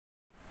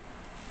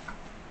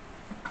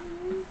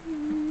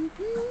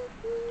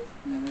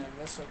And then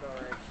this will go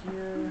right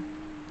here.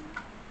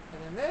 And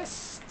then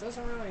this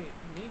doesn't really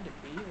need to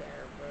be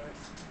there, but...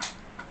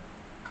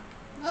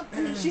 Oh,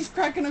 she's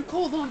cracking a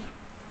cold on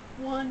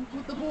one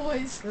with the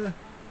boys.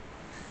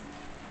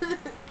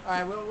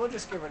 Alright, we'll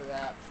just get rid of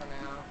that for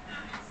now.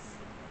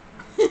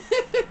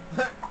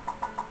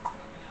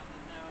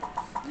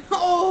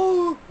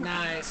 Oh!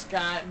 Nice,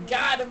 got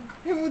him!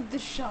 Him with the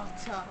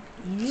shock top.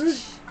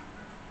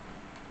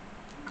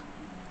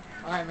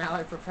 Alright,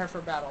 Mallory, prepare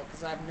for battle,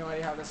 because I have no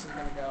idea how this is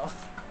going to go.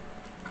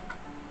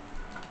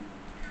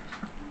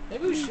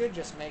 Maybe we should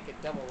just make it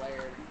double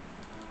layered.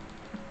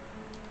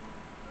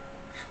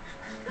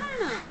 I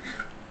don't know.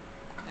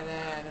 And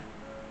then...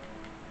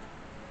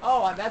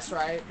 Oh, that's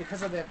right,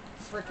 because of the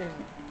freaking...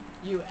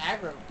 You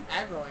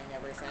aggroing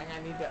everything,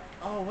 I need to...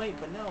 Oh, wait,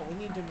 but no, we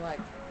need to, like...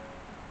 What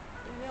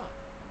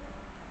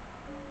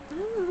are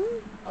you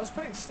doing? I was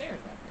putting stairs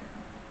up here.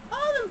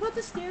 Oh, then put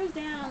the stairs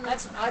down.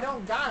 I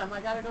don't got them,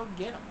 I gotta go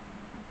get them.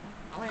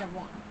 I only have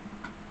one.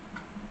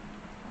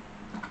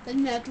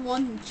 Then that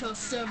one shall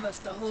serve us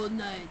the whole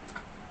night.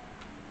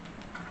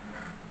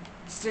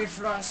 Stay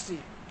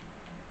frosty.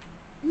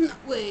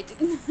 Wait,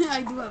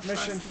 I do have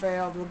Mission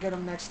failed, we'll get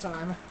them next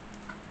time.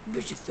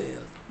 Mission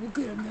failed. We'll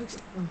get him next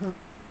time.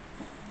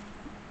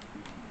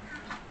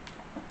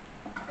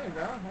 There you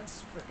go,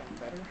 that's freaking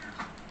better.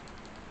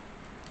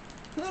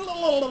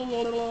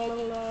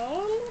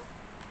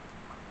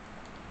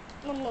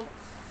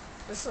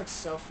 This looks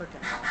so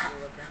freaking wonky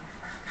looking.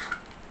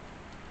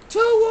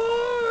 Too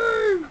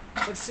warm!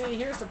 But see,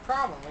 here's the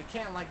problem. We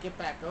can't, like, get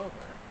back over.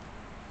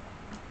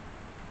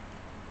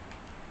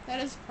 That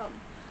is a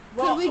problem.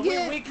 Well, we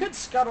we could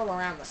scuttle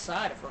around the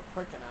side if we're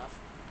quick enough.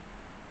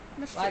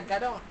 Like, I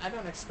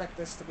don't expect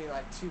this to be,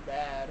 like, too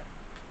bad.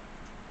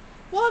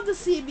 We'll have to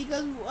see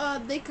because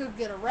they could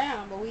get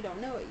around, but we don't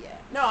know it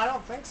yet. No, I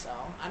don't think so.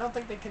 I don't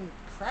think they can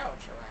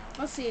crouch around.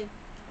 Let's see.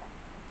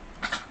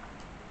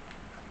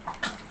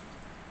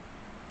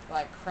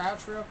 Like,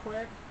 crouch real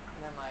quick,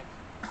 and then, like...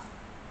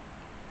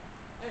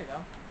 There you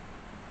go.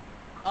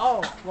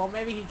 Oh, well,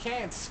 maybe he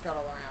can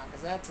scuttle around,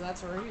 because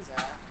that's where he's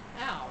at.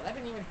 Ow, that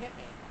didn't even hit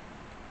me.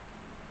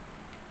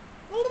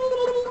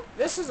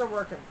 This is a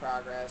work in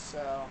progress,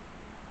 so...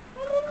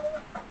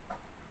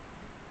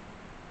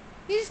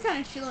 He's just kind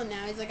of chilling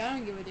now. He's like, I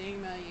don't give a dang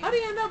about you. How do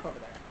you end up over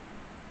there?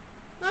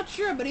 Not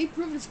sure, but he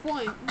proved his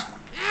point.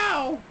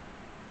 Ow!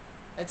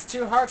 It's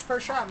 2 hearts per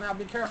shot, now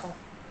be careful.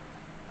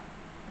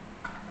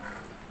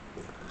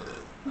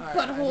 Alright,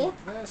 Butthole.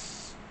 I need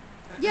this.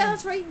 Yeah,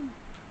 that's right.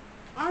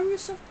 Arm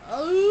yourself.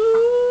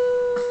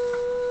 Oh!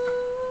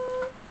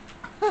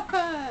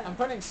 I'm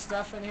putting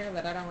stuff in here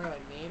that I don't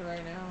really need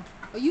right now.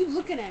 Are you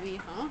looking at me,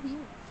 huh? You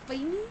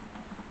fighting me?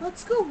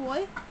 Let's go,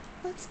 boy.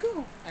 Let's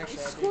go. Actually,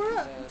 Square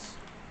I up. do this.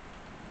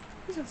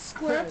 He's gonna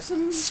square up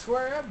some.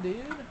 Square up,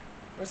 dude.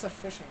 Where's the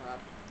fishing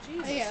rod?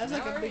 Jesus, Oh, yeah, it's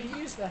like a Mallory, big-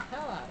 use the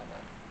hell out of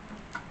it.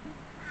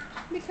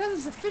 Because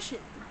it's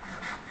efficient.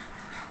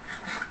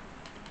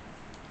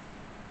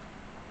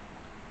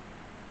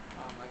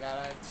 Oh my god,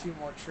 I have 2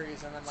 more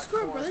trees and then my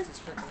Square, forest brother. is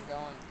freaking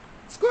going.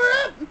 Square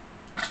up!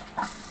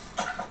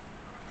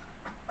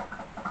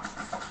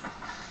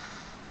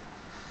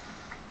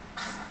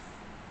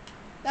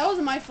 That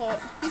wasn't my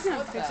fault. He's gonna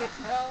What fix the it.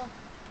 hell?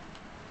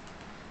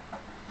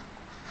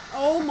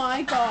 Oh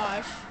my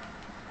gosh.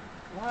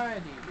 Why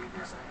do you do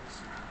these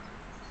things?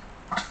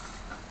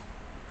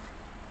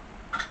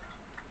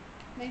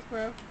 Thanks,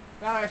 bro.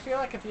 Now, I feel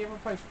like if you ever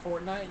play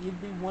Fortnite, you'd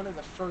be one of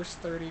the first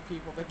 30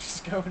 people that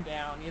just go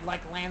down. You'd,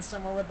 like, land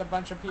somewhere with a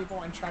bunch of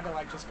people and try to,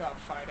 like, just go out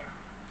fighting.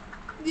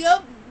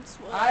 Yep.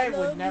 I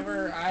would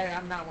never...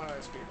 I'm not one of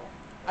those people.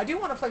 I do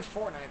want to play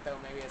Fortnite, though,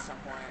 maybe at some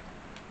point.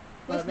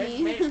 With But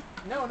me?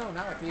 no,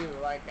 not with you.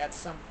 Like, at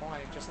some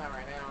point, just not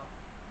right now.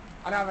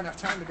 I don't have enough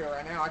time to do it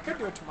right now. I could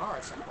do it tomorrow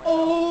at some point.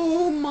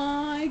 Oh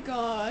my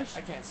gosh.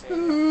 I can't say it.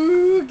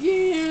 Who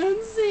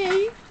can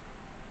say?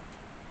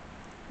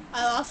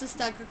 I lost a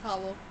stack of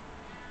cobble.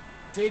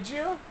 Did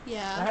you?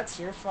 Yeah. That's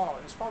your fault.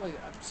 It was probably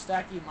a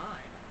stack you mined.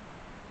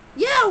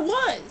 Yeah, it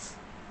was.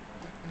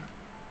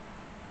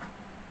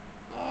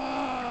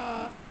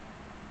 I'm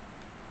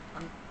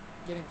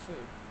getting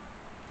food.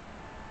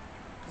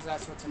 Because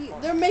that's what's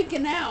important. They're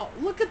making out.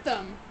 Look at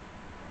them.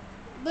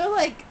 They're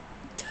like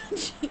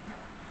touching.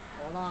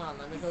 Hold on,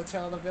 let me go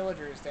tell the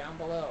villagers down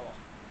below.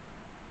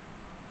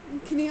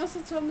 Can you also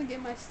tell them to get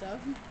my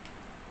stuff?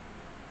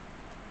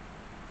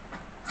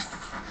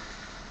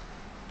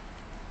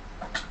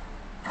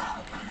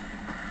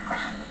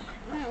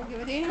 I don't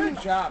give a damn.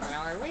 Good job,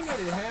 Mallory. We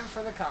needed him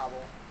for the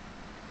cobble.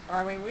 Or,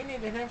 I mean, we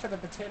needed him for the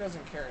potatoes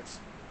and carrots.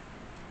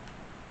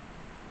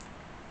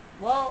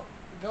 Well,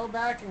 go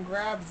back and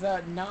grab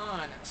the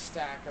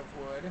non-stack of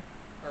wood.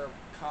 Or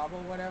cobble,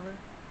 whatever.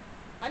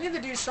 I need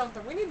to do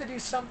something. We need to do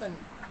something,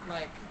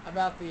 like,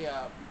 about the,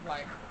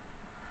 like,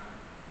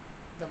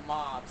 the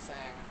mob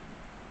thing.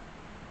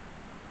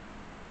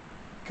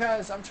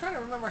 Because I'm trying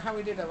to remember how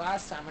we did it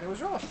last time, and it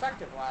was real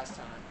effective last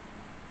time.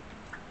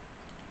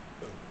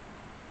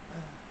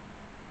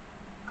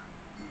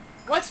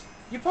 What?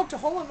 You poked a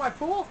hole in my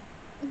pool?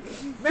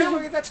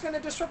 Mallory, that's going to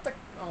disrupt the...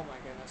 Oh, my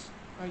goodness.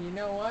 Oh, you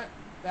know what?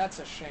 That's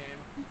a shame.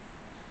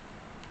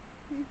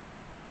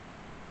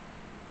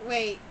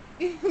 Wait.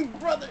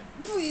 Brother,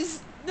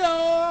 please.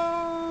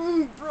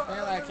 No! Brother.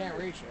 Apparently I can't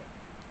reach it.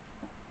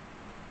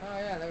 Oh,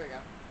 yeah, there we go.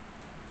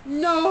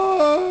 No!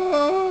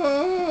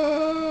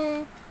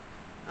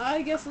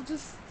 I guess I'll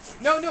just...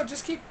 No,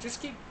 just keep,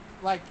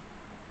 like...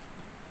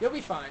 You'll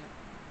be fine.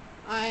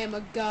 I am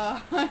a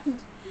god.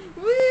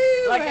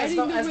 Woo! Like, as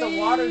the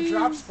water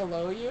drops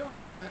below you.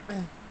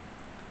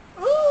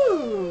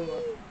 Ooh!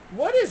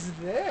 What is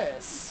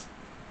this?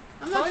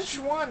 Punch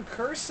one,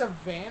 Curse of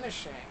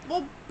Vanishing.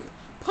 Well,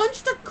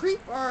 punch the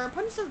creeper,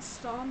 punch the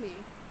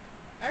zombie.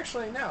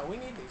 Actually, no, we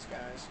need these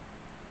guys.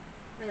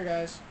 Here,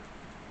 guys.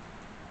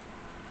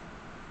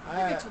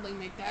 I could totally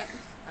make that.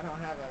 I don't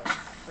have a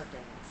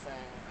freaking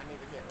thing. I need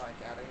to get, like,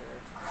 out of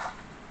here.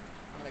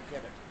 I'm gonna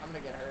get it. I'm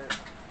gonna get hurt.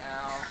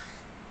 Ow.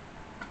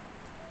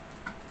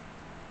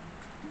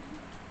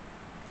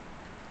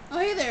 Oh,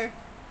 hey there.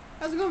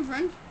 How's it going,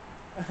 friend?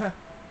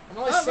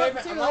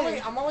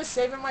 I'm only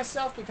saving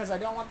myself because I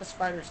don't want the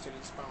spiders to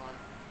despawn.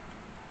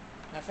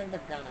 And I think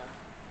they're gonna.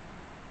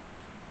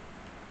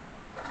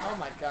 Oh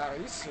my god,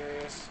 are you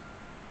serious?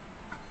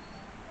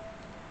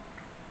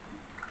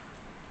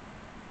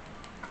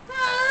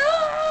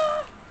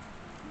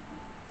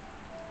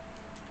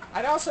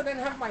 I also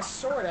didn't have my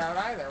sword out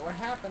either. What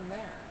happened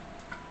there?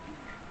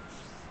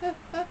 Here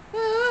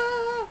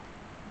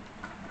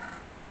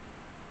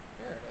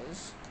it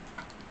is.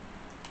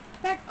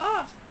 Back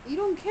off. You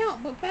don't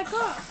count, but back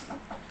off.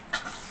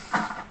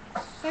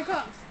 Back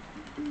off.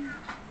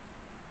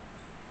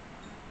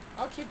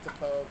 I'll keep the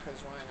bow, because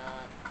why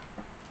not?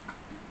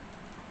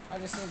 I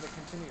just need to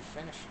continue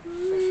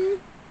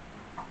fishing.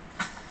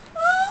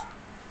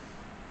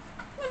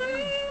 What are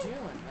you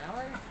doing,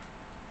 Mallory?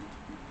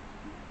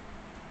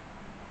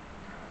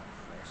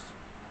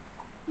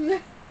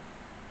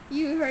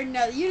 You heard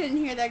nothing. You didn't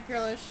hear that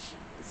girlish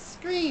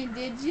scream,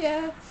 did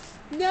ya?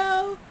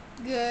 No?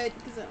 Good.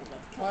 Because I don't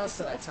want to kill Why else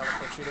did I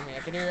teleport you to me? I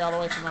can hear you all the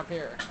way from up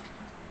here.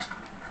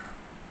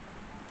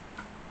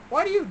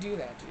 Why do you do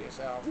that to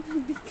yourself?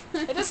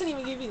 It doesn't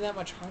even give you that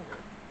much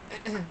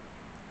hunger.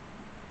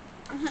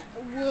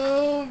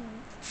 Whoa.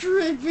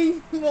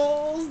 Tripping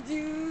balls,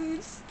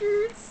 dude.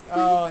 Skirts.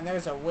 Oh, and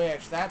there's a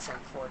witch. That's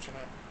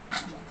unfortunate.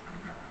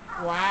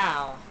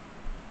 Wow.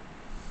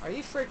 Are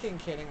you freaking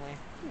kidding me?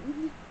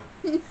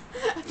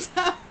 That's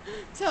how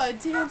I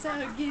dance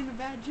out of getting a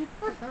bad job.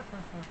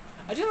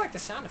 I do like the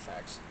sound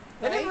effects.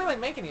 They didn't really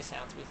make any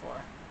sounds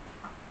before.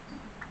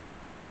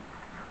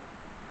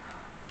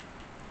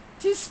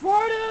 To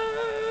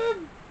Sparta!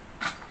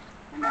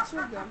 I'm not so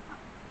good.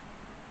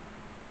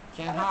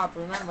 Can't hop,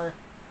 remember.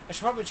 I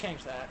should probably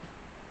change that.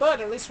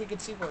 But at least we can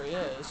see where he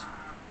is.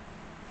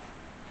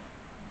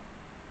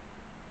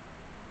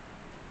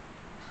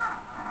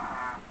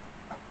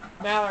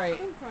 Mallory,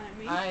 Don't cry at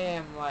me. I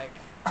am like...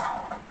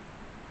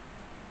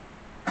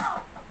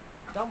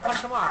 Don't punch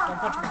him off, don't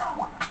punch him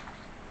off.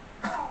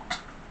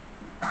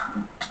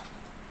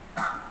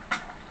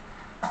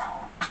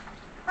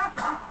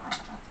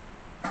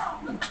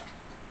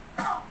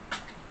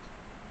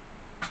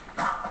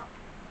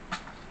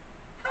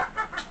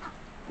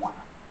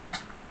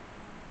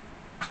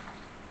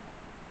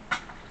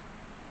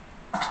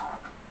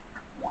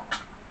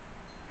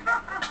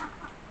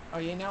 Oh,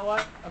 you know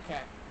what?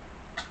 Okay.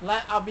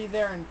 I'll be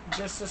there in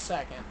just a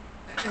second.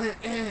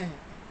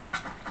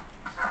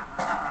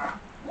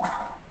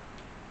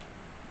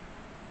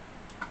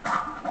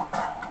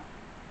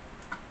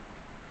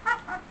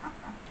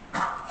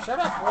 Shut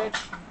up, witch.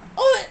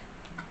 Oh!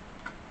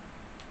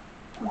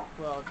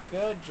 Well,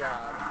 good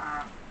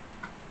job.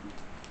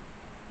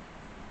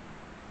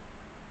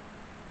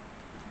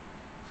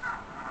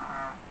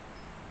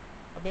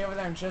 I'll be over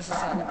there in just a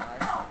second,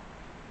 alright?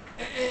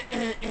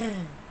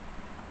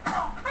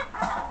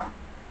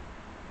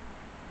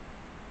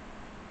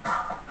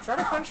 Try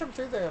to punch him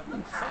through the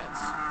fence.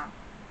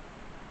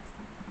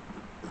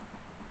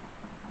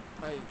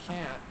 Oh, you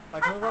can't.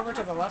 Like, move over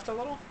to the left a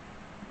little?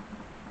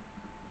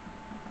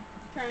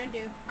 Trying to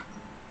do.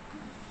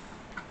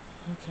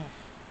 Okay.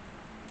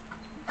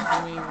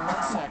 Give me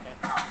 1 second.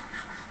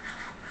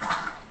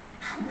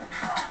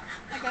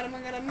 I got him,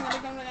 I got him, I got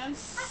him, I got him.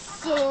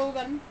 So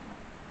got him.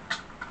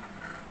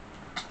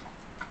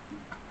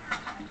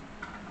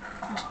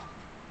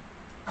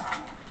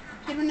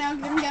 Get him now,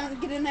 get him down,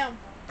 get him now.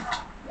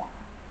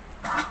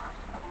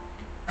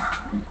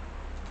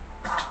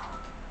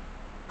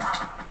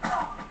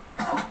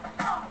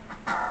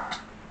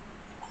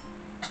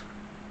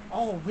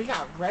 Oh, we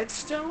got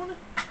redstone?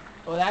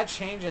 Well, that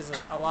changes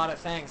a lot of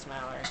things,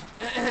 Mallory.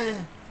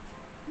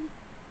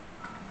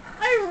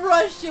 I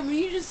rushed him and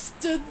you just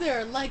stood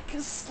there like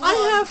a slug.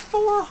 I have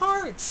 4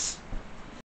 hearts!